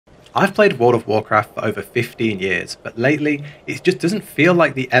I've played World of Warcraft for over 15 years, but lately it just doesn't feel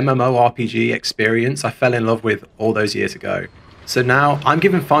like the MMORPG experience I fell in love with all those years ago. So now I'm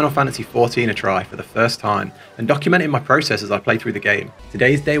giving Final Fantasy XIV a try for the first time and documenting my process as I play through the game.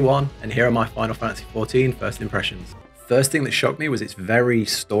 Today's day one, and here are my Final Fantasy XIV first impressions. First thing that shocked me was it's very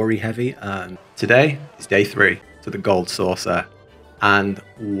story heavy, and today is day 3 to the Gold Saucer. And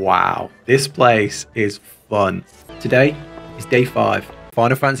wow, this place is fun. Today is day 5,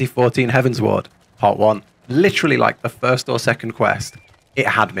 Final Fantasy XIV Heavensward, part 1. Literally like the first or second quest, it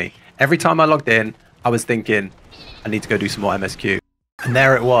had me. Every time I logged in, I was thinking, I need to go do some more MSQ. And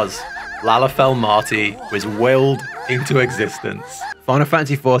there it was. Lalafell Marty was willed into existence. Final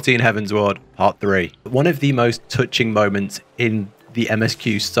Fantasy XIV Heavensward, part 3. One of the most touching moments in the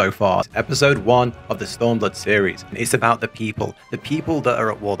MSQ so far. Episode 1 of the Stormblood series. It's about the people that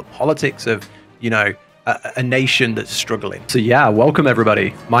are at war, the politics of, you know, a nation that's struggling. So yeah, welcome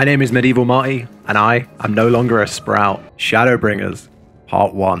everybody. My name is Medieval Marty, and I am no longer a sprout. Shadowbringers,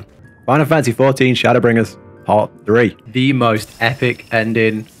 part 1. Final Fantasy XIV Shadowbringers, part 3. The most epic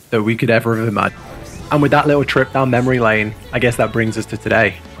ending that we could ever have imagined. And with that little trip down memory lane, I guess that brings us to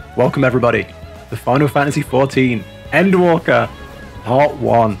today. Welcome everybody to Final Fantasy XIV Endwalker, part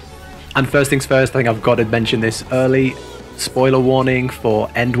 1. And first things first, I think I've got to mention this early spoiler warning for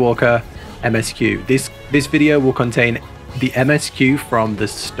Endwalker MSQ. This video will contain the MSQ from the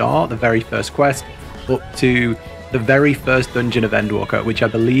start, the very first quest, up to the very first dungeon of Endwalker, which I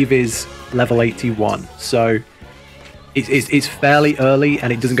believe is level 81. So it's fairly early,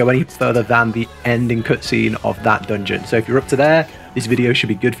 and it doesn't go any further than the ending cutscene of that dungeon. So if you're up to there, this video should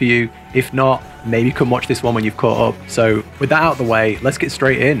be good for you. If not, maybe come watch this one when you've caught up. So with that out of the way, let's get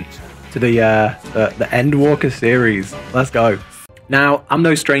straight in to the Endwalker series. Let's go. Now, I'm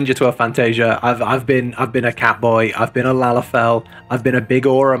no stranger to a Fantasia. I've been a Catboy, I've been a Lalafell, I've been a big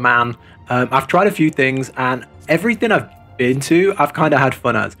Aura man. I've tried a few things, and everything I've been to, I've kind of had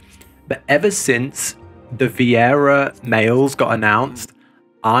fun as. But ever since the Viera males got announced,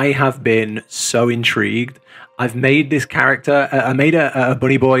 I have been so intrigued. I've made this character, I made a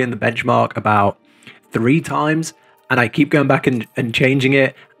bunny boy in the benchmark about 3 times, and I keep going back and changing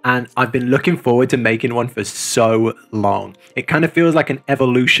it. And I've been looking forward to making one for so long. It kind of feels like an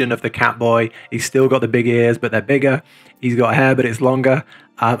evolution of the Catboy. He's still got the big ears, but they're bigger. He's got hair, but it's longer.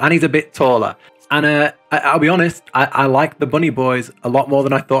 And he's a bit taller. And I'll be honest, I like the bunny boys a lot more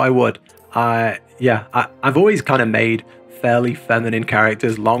than I thought I would. Yeah, I've always kind of made fairly feminine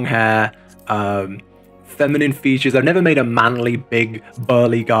characters, long hair, feminine features. I've never made a manly, big,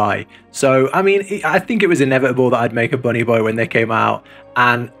 burly guy. So, I mean, I think it was inevitable that I'd make a bunny boy when they came out.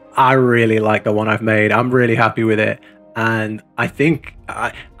 And I really like the one I've made. I'm really happy with it. And I think,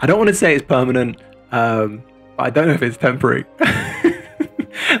 I don't want to say it's permanent, but I don't know if it's temporary.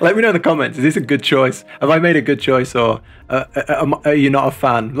 Let me know in the comments. Is this a good choice? Have I made a good choice, or are you not a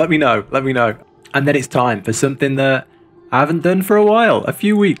fan? Let me know. Let me know. And then it's time for something that I haven't done for a while, a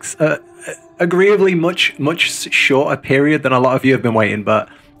few weeks. Agreeably much shorter period than a lot of you have been waiting, but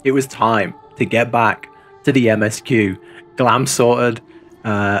it was time to get back to the MSQ. Glam sorted,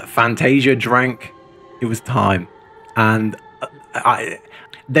 Fantasia drank. It was time, and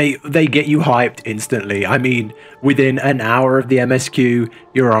they get you hyped instantly. I mean, within an hour of the MSQ,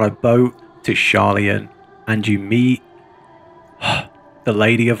 you're on a boat to Sharlayan, and you meet the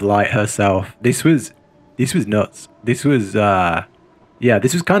Lady of Light herself. This was nuts. This was yeah,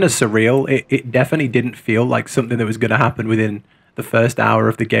 this was kind of surreal. It definitely didn't feel like something that was going to happen within the first hour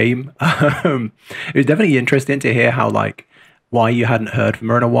of the game. It was definitely interesting to hear how, like, why you hadn't heard from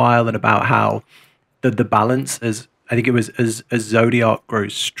her in a while, and about how the balance, as I think it was, as Zodiac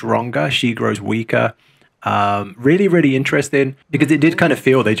grows stronger, she grows weaker. Really interesting, because it did kind of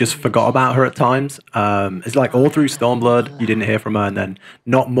feel they just forgot about her at times. It's like all through Stormblood, you didn't hear from her, and then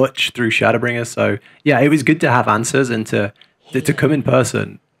not much through Shadowbringers. So yeah, it was good to have answers and to come in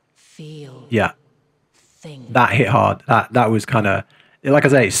person. Yeah, that hit hard. That was kind of, like I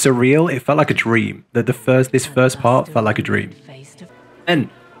say, surreal. It felt like a dream. This first part felt like a dream. And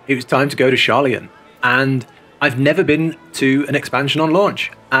it was time to go to Sharlayan, and I've never been to an expansion on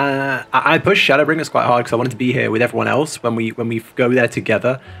launch. I pushed Shadowbringers quite hard because I wanted to be here with everyone else when we go there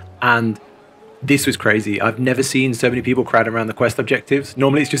together, and this was crazy. I've never seen so many people crowding around the quest objectives.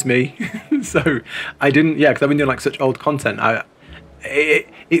 Normally it's just me. So I didn't, yeah, because I've been doing like such old content.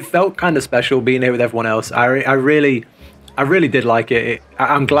 It felt kind of special being here with everyone else. I really did like it.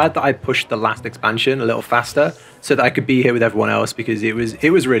 I'm glad that I pushed the last expansion a little faster so that I could be here with everyone else, because it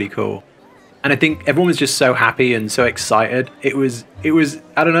was really cool. And I think everyone was just so happy and so excited. It was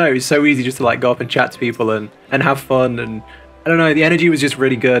I don't know, it was so easy just to like go up and chat to people and have fun, and I don't know, the energy was just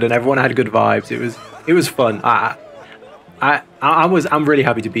really good and everyone had good vibes. It was fun. I'm really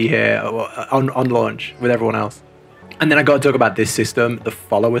happy to be here on launch with everyone else. And then I got to talk about this system. The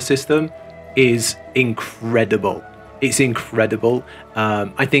follower system is incredible. It's incredible.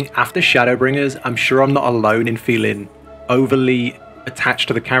 I think after Shadowbringers, I'm sure I'm not alone in feeling overly attached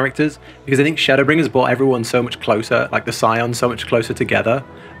to the characters, because I think Shadowbringers brought everyone so much closer, like the Scions so much closer together,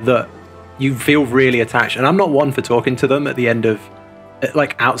 that you feel really attached. And I'm not one for talking to them at the end of,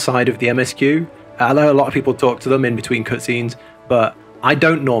 like outside of the MSQ. I know a lot of people talk to them in between cutscenes, but I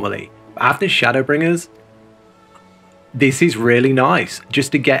don't normally. But after Shadowbringers, this is really nice.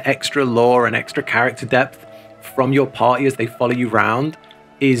 Just to get extra lore and extra character depth from your party as they follow you around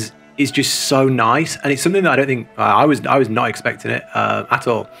is just so nice. And it's something that I don't think I was not expecting it at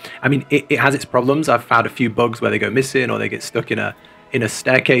all. I mean, it has its problems. I've found a few bugs where they go missing or they get stuck in a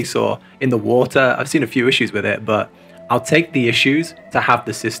staircase or in the water. I've seen a few issues with it, but I'll take the issues to have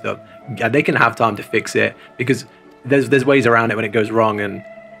the system. They can have time to fix it, because there's ways around it when it goes wrong, and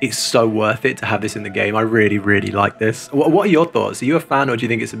it's so worth it to have this in the game. I really, really like this. What are your thoughts? Are you a fan, or do you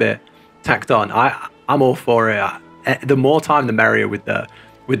think it's a bit tacked on? I'm all for it. The more time, the merrier with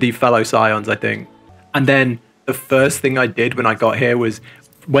the fellow Scions, I think. And then the first thing I did when I got here was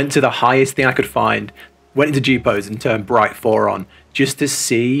went to the highest thing I could find, went into G-Pose and turned Bright 4 on, just to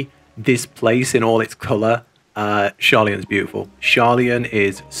see this place in all its color. Sharlayan's beautiful. Sharlayan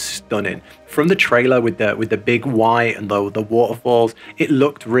is stunning. From the trailer with the big white and the waterfalls, it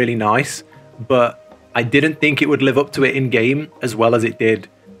looked really nice, but I didn't think it would live up to it in game as well as it did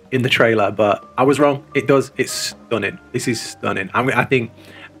in the trailer. But I was wrong. It does. It's stunning. This is stunning. I think,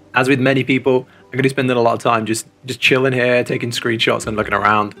 as with many people, I'm going to be spending a lot of time just chilling here, taking screenshots and looking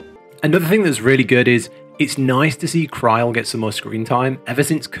around. Another thing that's really good is it's nice to see Kryl get some more screen time. Ever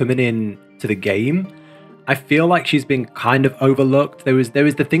since coming in to the game, I feel like she's been kind of overlooked. There was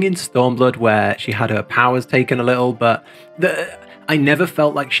the thing in Stormblood where she had her powers taken a little, but I never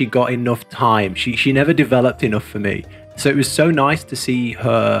felt like she got enough time. She never developed enough for me. So it was so nice to see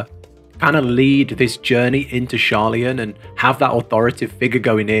her kind of lead this journey into Sharlayan and have that authoritative figure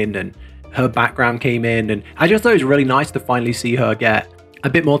going in, and her background came in, and I just thought it was really nice to finally see her get a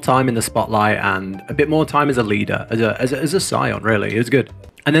bit more time in the spotlight and a bit more time as a leader, as a Scion, really. It was good.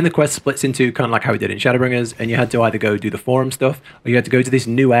 And then the quest splits into kind of like how we did in Shadowbringers, and you had to either go do the forum stuff, or you had to go to this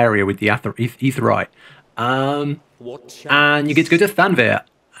new area with the Aetheryte. And you get to go to Thanvir.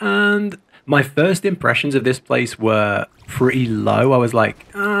 And my first impressions of this place were pretty low. I was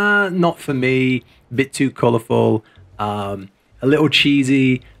like, not for me, a bit too colourful, a little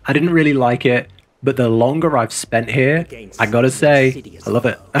cheesy. I didn't really like it. But the longer I've spent here, I gotta say, I love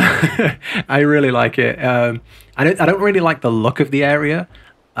it. I really like it. I don't really like the look of the area,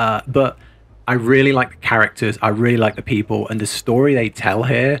 but I really like the characters. I really like the people, and the story they tell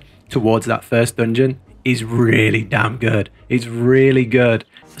here towards that first dungeon is really damn good. It's really good.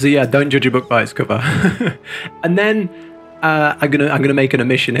 So yeah, don't judge a book by its cover. And then I'm gonna make an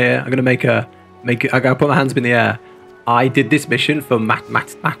omission here. I'm gonna I gotta put my hands up in the air. I did this mission for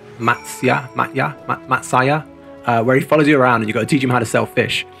Matsaya, where he follows you around and you got to teach him how to sell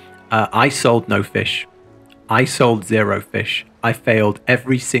fish. I sold no fish. I sold 0 fish. I failed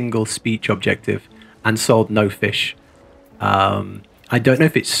every single speech objective and sold no fish. I don't know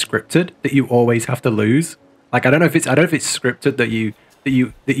if it's scripted that you always have to lose. Like I don't know if it's scripted that you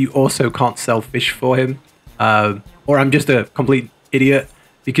also can't sell fish for him, or I'm just a complete idiot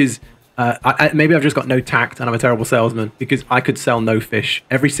because. Maybe I've just got no tact and I'm a terrible salesman, because I could sell no fish.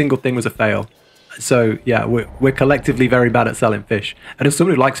 Every single thing was a fail. So yeah, we're collectively very bad at selling fish. And as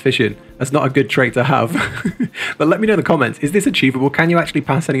someone who likes fishing, that's not a good trait to have. But let me know in the comments, is this achievable? Can you actually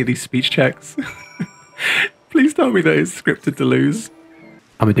pass any of these speech checks? Please tell me that it's scripted to lose.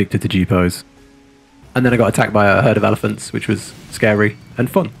 I'm addicted to G-Pose. And then I got attacked by a herd of elephants, which was scary and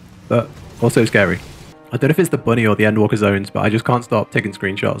fun, but also scary. I don't know if it's the bunny or the Endwalker zones, but I just can't stop taking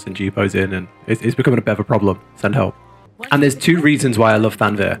screenshots and G-Pose in, and it's becoming a bit of a problem. Send help. And there's 2 reasons why I love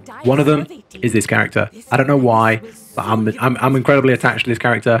Thanvir. One of them is this character. I don't know why, but I'm incredibly attached to this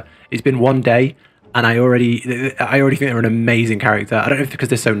character. It's been 1 day, and I already think they're an amazing character. I don't know if it's because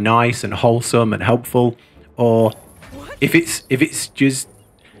they're so nice and wholesome and helpful, or if it's just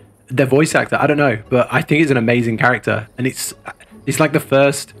their voice actor. I don't know, but I think it's an amazing character, and it's like the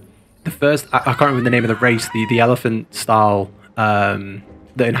first I can't remember the name of the race, the elephant style that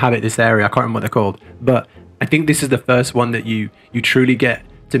inhabit this area. I can't remember what they're called, but I think this is the first one that you truly get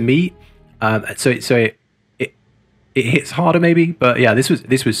to meet. So it hits harder maybe, but yeah, this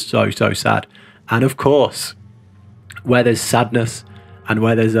was so sad. And of course, where there's sadness and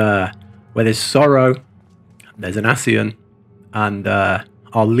where there's sorrow, there's an Ascian. And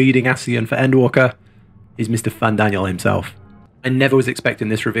our leading Ascian for Endwalker is Mr. Fan Daniel himself. I never was expecting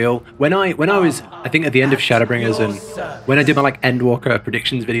this reveal. When I was, I think at the end of Shadowbringers, and when I did my like Endwalker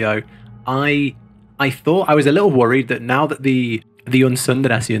predictions video, I thought I was a little worried that now that the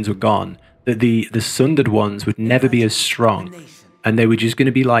unsundered Ascians were gone, that the sundered ones would never be as strong, and they were just going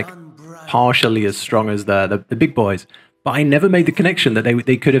to be like partially as strong as the big boys. But I never made the connection that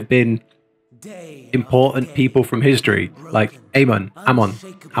they could have been important people from history, like Amon.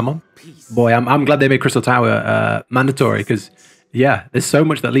 Boy, I'm glad they made Crystal Tower mandatory, because yeah, there's so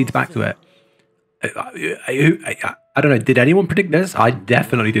much that leads back to it. I don't know, did anyone predict this? I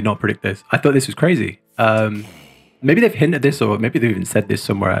definitely did not predict this. I thought this was crazy. Maybe they've hinted this, or maybe they've even said this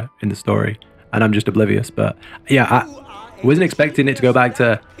somewhere in the story and I'm just oblivious. But yeah, I wasn't expecting it to go back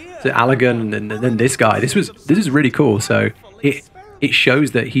to Allagan and then this guy. This is really cool. So it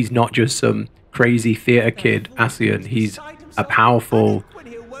shows that he's not just some crazy theater kid Ascian. He's a powerful,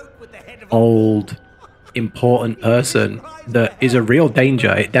 old, important person that is a real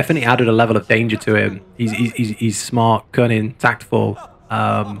danger. It definitely added a level of danger to him. He's smart, cunning, tactful,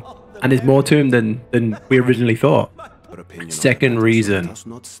 and there's more to him than we originally thought. Second reason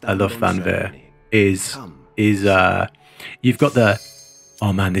I love Fanvir is you've got the,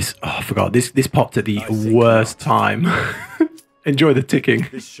 oh man, I forgot, this popped at the worst time. Enjoy the ticking.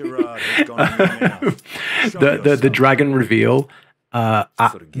 The dragon reveal.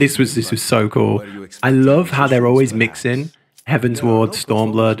 This was so cool. I love how they're always mixing Heavensward,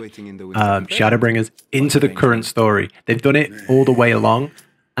 Stormblood, Shadowbringers into the current story. They've done it all the way along,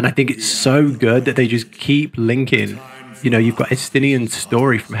 and I think it's so good that they just keep linking. You know, you've got Estinian's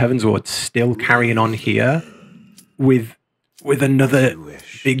story from Heavensward still carrying on here with another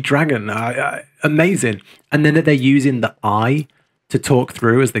big dragon. Amazing. And then that they're using the eye to talk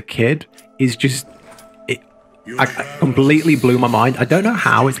through as the kid is just... I completely blew my mind. I don't know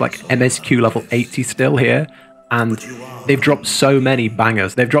how it's like MSQ level 80 still here, and they've dropped so many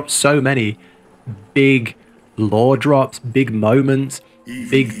bangers. They've dropped so many big lore drops, big moments,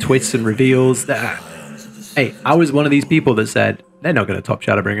 big twists and reveals. Hey, I was one of these people that said they're not going to top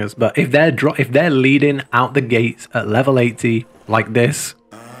Shadowbringers, but if they're leading out the gates at level 80 like this,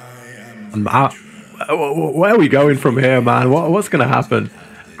 where are we going from here, man? What's going to happen?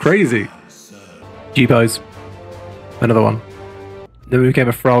 Crazy. G-pose. Another one. Then we became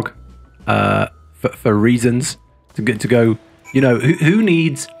a frog for reasons to go. You know, who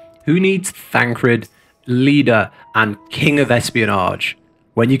needs Thancred, leader and king of espionage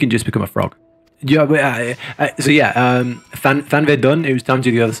when you can just become a frog? Yeah. So yeah, Fanvir done. It was time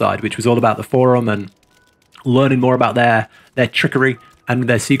to do the other side, which was all about the forum and learning more about their trickery and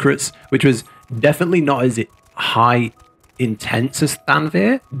their secrets, which was definitely not as high intense as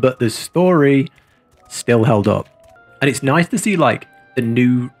Fanvir, but the story still held up. And it's nice to see like the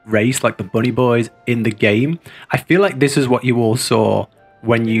new race, like the Bunny Boys in the game. I feel like this is what you all saw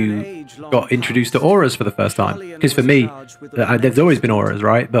when you got introduced to auras for the first time. Because for me, there's always been auras,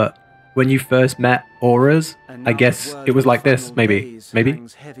 right? But when you first met auras, I guess it was like this, maybe.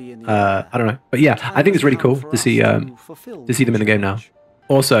 I don't know. But yeah, I think it's really cool to see them in the game now.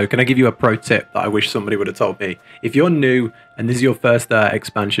 Also, can I give you a pro tip that I wish somebody would have told me? If you're new and this is your first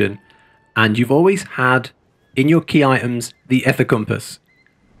expansion, and you've always had in your key items the ether compass,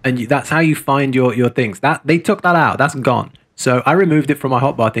 and that's how you find your things, that they took that out, that's gone. So I removed it from my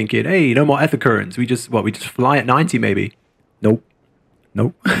hotbar thinking, hey, no more ether currents, we just fly at 90 maybe. Nope.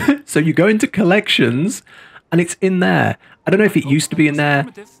 So you go into collections and it's in there. I don't know if it used to be in there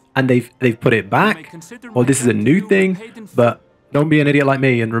and they've put it back, or this is a new thing, but don't be an idiot like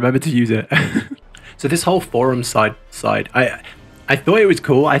me and remember to use it. So this whole forum side, I thought it was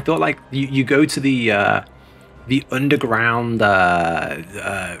cool. I thought like you go to the underground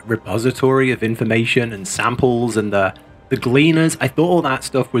repository of information and samples and the gleaners. I thought all that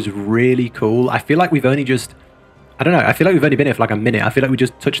stuff was really cool. I feel like we've only just, I don't know, I feel like we've only been here for like a minute. I feel like we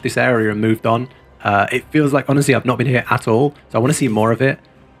just touched this area and moved on. It feels like, honestly, I've not been here at all, so I want to see more of it.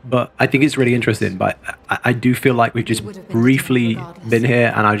 But I think it's really interesting. But I do feel like we've just briefly been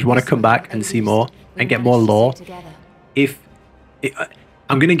here, and I just want to come back and see more and get more lore.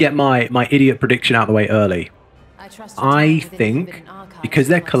 I'm going to get my idiot prediction out of the way early. I think because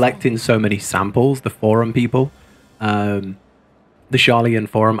they're collecting so many samples, the forum people, the Charlian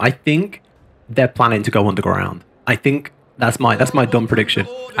forum, I think they're planning to go underground. I think that's my dumb prediction.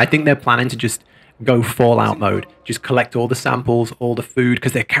 I think they're planning to just go Fallout mode, just collect all the samples, all the food,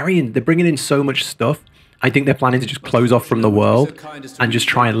 because they're bringing in so much stuff. I think they're planning to just close off from the world and just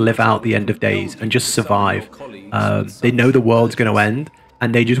try and live out the end of days and just survive. They know the world's going to end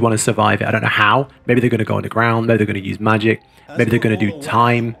and they just want to survive it. I don't know how. Maybe they're going to go underground. Maybe they're going to use magic. Maybe they're going to do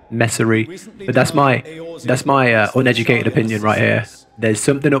time messery, but that's my uneducated opinion right here. There's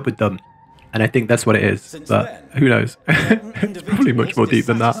something up with them, and I think that's what it is. But who knows? It's probably much more deep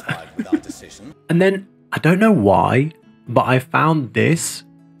than that. And then I don't know why, but I found this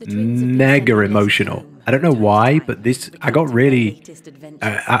mega emotional. I don't know why, but this I got really.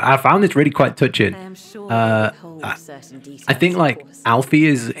 I found this really quite touching. I think like Alfie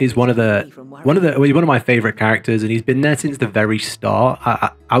is one of my favorite characters, and he's been there since the very start.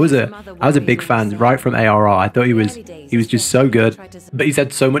 I was a big fan right from ARR. I thought he was just so good, but he's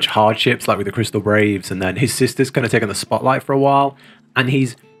had so much hardships, like with the Crystal Braves, and then his sister's kind of taken the spotlight for a while, and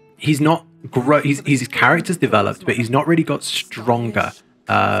he's not his character's developed, but he's not really got stronger.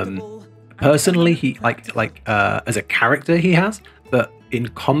 Personally, he like as a character he has, but in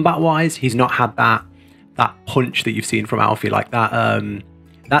combat wise, he's not had that punch that you've seen from Alfie, like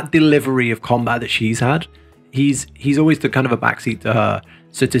that delivery of combat that she's had. He's always took kind of a backseat to her.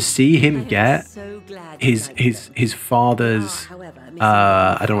 So to see him get his father's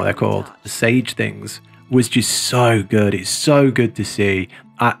I don't know what they're called, the sage things, was just so good. It's so good to see.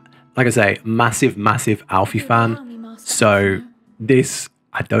 Like I say, massive Alfie fan. So this,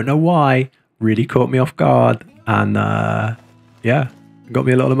 I don't know why, really caught me off guard, and yeah, got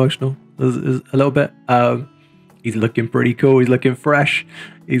me a little emotional, a little bit. He's looking pretty cool. He's looking fresh.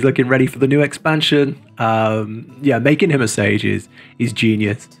 He's looking ready for the new expansion. Yeah, making him a sage is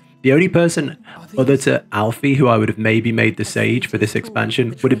genius. The only person other to Alfie who I would have maybe made the sage for this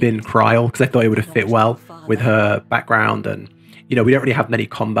expansion would have been Kryl, because I thought it would have fit well with her background, and you know, we don't really have many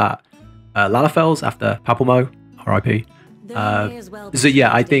combat Lalafels after Papelmo, RIP. So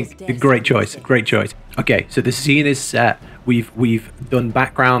yeah, I think great choice. Okay, so the scene is set. We've done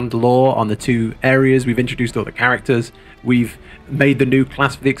background lore on the two areas. We've introduced all the characters. We've made the new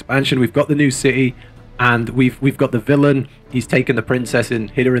class for the expansion. We've got the new city, and we've got the villain. He's taken the princess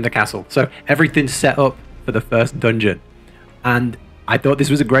and hid her in the castle. So everything's set up for the first dungeon, and I thought this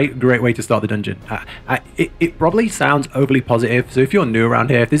was a great way to start the dungeon. It probably sounds overly positive, so if you're new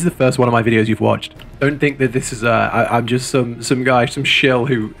around here, if this is the first one of my videos you've watched, don't think that this is I'm just some guy, some shill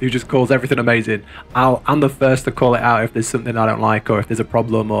who just calls everything amazing. I'm the first to call it out if there's something I don't like, or if there's a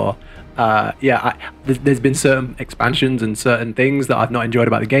problem, or yeah, there's been certain expansions and certain things that I've not enjoyed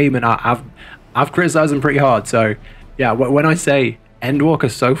about the game, and I've criticized them pretty hard. So yeah, when I say Endwalker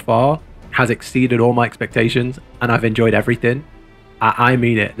so far has exceeded all my expectations and I've enjoyed everything, I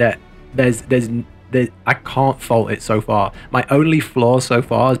mean it. That there's I can't fault it so far. My only flaw so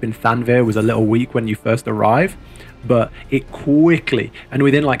far has been Thanvir was a little weak when you first arrive, but it quickly and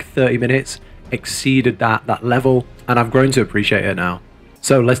within like 30 minutes exceeded that level, and I've grown to appreciate it now.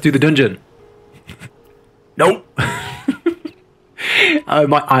 So let's do the dungeon. Nope.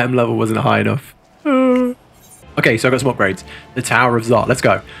 My item level wasn't high enough. Okay, so I got some upgrades. The Tower of Zot. Let's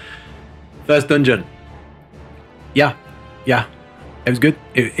go. First dungeon. Yeah. It was good.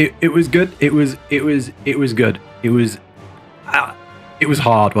 It was good. It was good. It was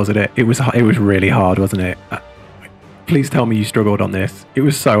hard, wasn't it? It was really hard, wasn't it? Please tell me you struggled on this. It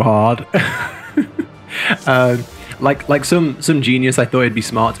was so hard. Like some genius, I thought it'd be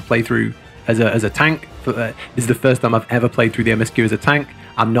smart to play through as a tank. This is the first time I've ever played through the MSQ as a tank.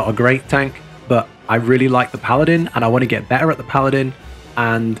 I'm not a great tank, but I really like the Paladin, and I want to get better at the Paladin.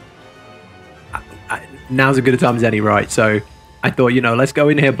 And now's as good a time as any, right? So I thought, you know, let's go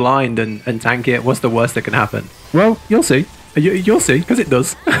in here blind and tank it. What's the worst that can happen? Well, you'll see. You'll see, because it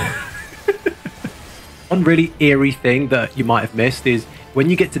does. One really eerie thing that you might have missed is when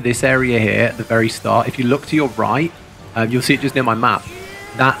you get to this area here at the very start, if you look to your right, you'll see it just near my map.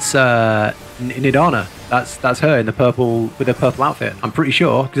 That's Nidana. That's her in the purple, with the purple outfit. I'm pretty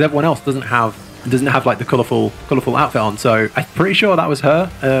sure, because everyone else doesn't have like the colourful outfit on. So I'm pretty sure that was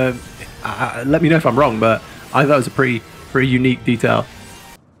her. Let me know if I'm wrong, but I thought it was a pretty unique detail.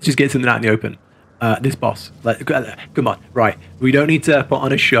 Let's just get something out in the open. This boss, come on, right? We don't need to put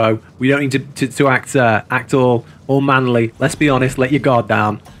on a show. We don't need to act all manly. Let's be honest. Let your guard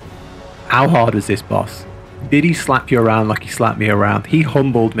down. How hard was this boss? Did he slap you around like he slapped me around? He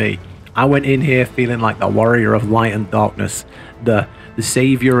humbled me. I went in here feeling like the warrior of light and darkness, the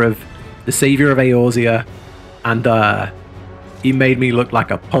savior of Eorzea, and he made me look like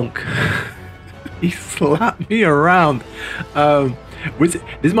a punk. He slapped me around. This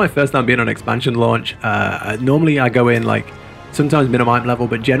is my first time being on expansion launch. Normally I go in like sometimes minimum level,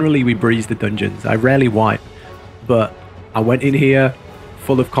 but generally we breeze the dungeons. I rarely wipe, but I went in here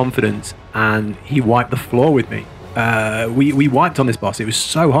full of confidence and he wiped the floor with me. We wiped on this boss. It was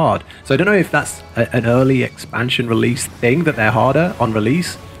so hard. So I don't know if that's an early expansion release thing, that they're harder on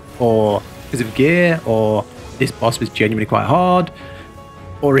release, or because of gear, or this boss was genuinely quite hard,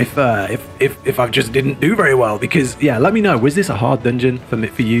 or if I just didn't do very well. Because yeah, let me know. Was this a hard dungeon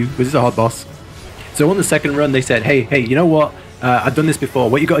for you? Was this a hard boss? So on the second run, they said, hey, you know what? I've done this before.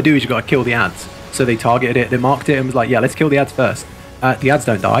 What you got to do is you got to kill the ads. So they targeted it, they marked it, and was like, yeah, let's kill the ads first. The ads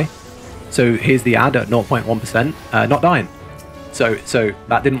don't die. So here's the ad at 0.1%, not dying. So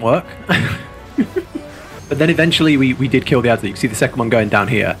that didn't work. But then eventually we did kill the ads. You can see the second one going down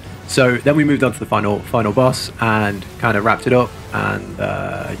here. So then we moved on to the final boss and kind of wrapped it up.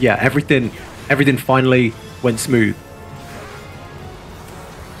 And yeah, everything finally went smooth.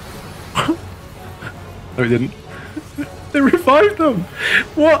 No, it didn't. They revived them.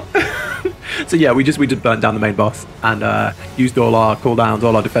 What? So yeah, we just burnt down the main boss and used all our cooldowns,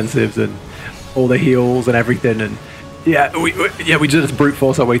 all our defensives, and all the heals and everything. And yeah, we just brute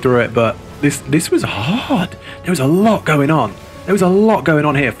force our way through it. But this was hard. There was a lot going on. There was a lot going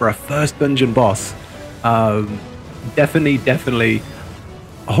on here for a first dungeon boss. Definitely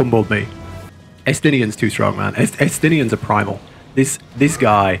humbled me. Estinian's too strong, man. Estinian's a primal. This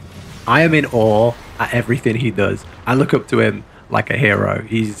guy, I am in awe at everything he does. I look up to him like a hero.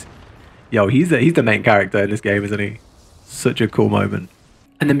 He's the main character in this game, isn't he? Such a cool moment.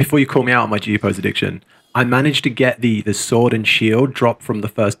 And then before you call me out on my G-pose addiction, I managed to get the sword and shield drop from the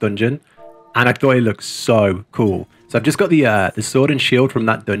first dungeon, and I thought it looked so cool. So I've just got the sword and shield from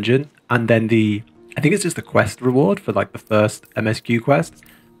that dungeon, and then I think it's just the quest reward for like the first MSQ quest,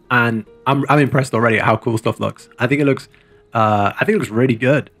 and I'm impressed already at how cool stuff looks. I think it looks really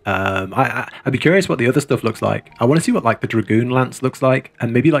good. I'd be curious what the other stuff looks like. I want to see what like the Dragoon Lance looks like,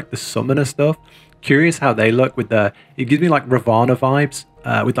 and maybe like the Summoner stuff. Curious how they look with it gives me like Ravana vibes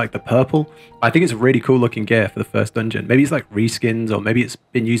with like the purple. I think it's a really cool looking gear for the first dungeon. Maybe it's like reskins, or maybe it's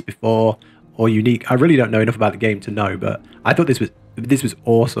been used before, or unique. I really don't know enough about the game to know, but I thought this was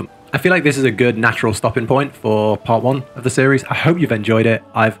awesome. I feel like this is a good natural stopping point for part 1 of the series. I hope you've enjoyed it.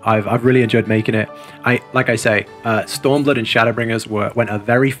 I've really enjoyed making it. Like I say, Stormblood and Shadowbringers went a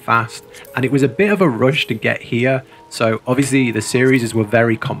very fast, and it was a bit of a rush to get here. So obviously the series were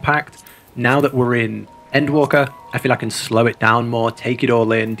very compact. Now that we're in Endwalker, I feel I can slow it down more, take it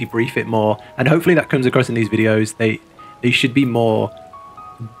all in, debrief it more, and hopefully that comes across in these videos. They should be more,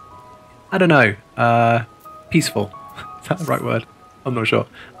 I don't know, peaceful. Is that the right word? I'm not sure.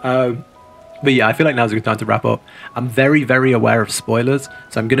 But yeah, I feel like now's a good time to wrap up. I'm very, very aware of spoilers,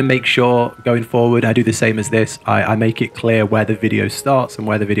 so I'm going to make sure going forward I do the same as this. I make it clear where the video starts and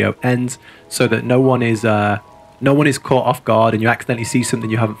where the video ends, so that no one is caught off guard and you accidentally see something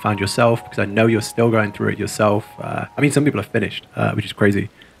you haven't found yourself, because I know you're still going through it yourself. I mean, some people have finished, which is crazy.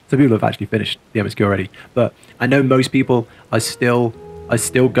 Some people have actually finished the MSQ already, but I know most people are still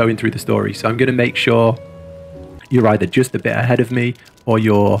going through the story. So I'm going to make sure you're either just a bit ahead of me, or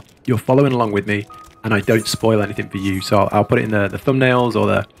you're following along with me, and I don't spoil anything for you. So I'll put it in the thumbnails or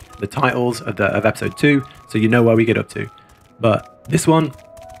the titles of episode 2, so you know where we get up to. But this one,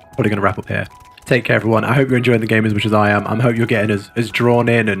 probably going to wrap up here. Take care, everyone. I hope you're enjoying the game as much as I am. I hope you're getting as drawn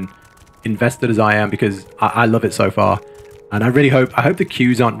in and invested as I am, because I love it so far. And I really hope the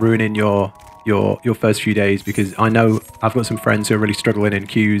queues aren't ruining your first few days, because I know I've got some friends who are really struggling in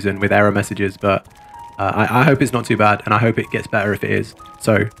queues and with error messages, but I hope it's not too bad, and I hope it gets better if it is.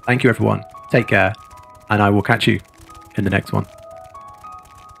 So thank you, everyone. Take care, and I will catch you in the next one.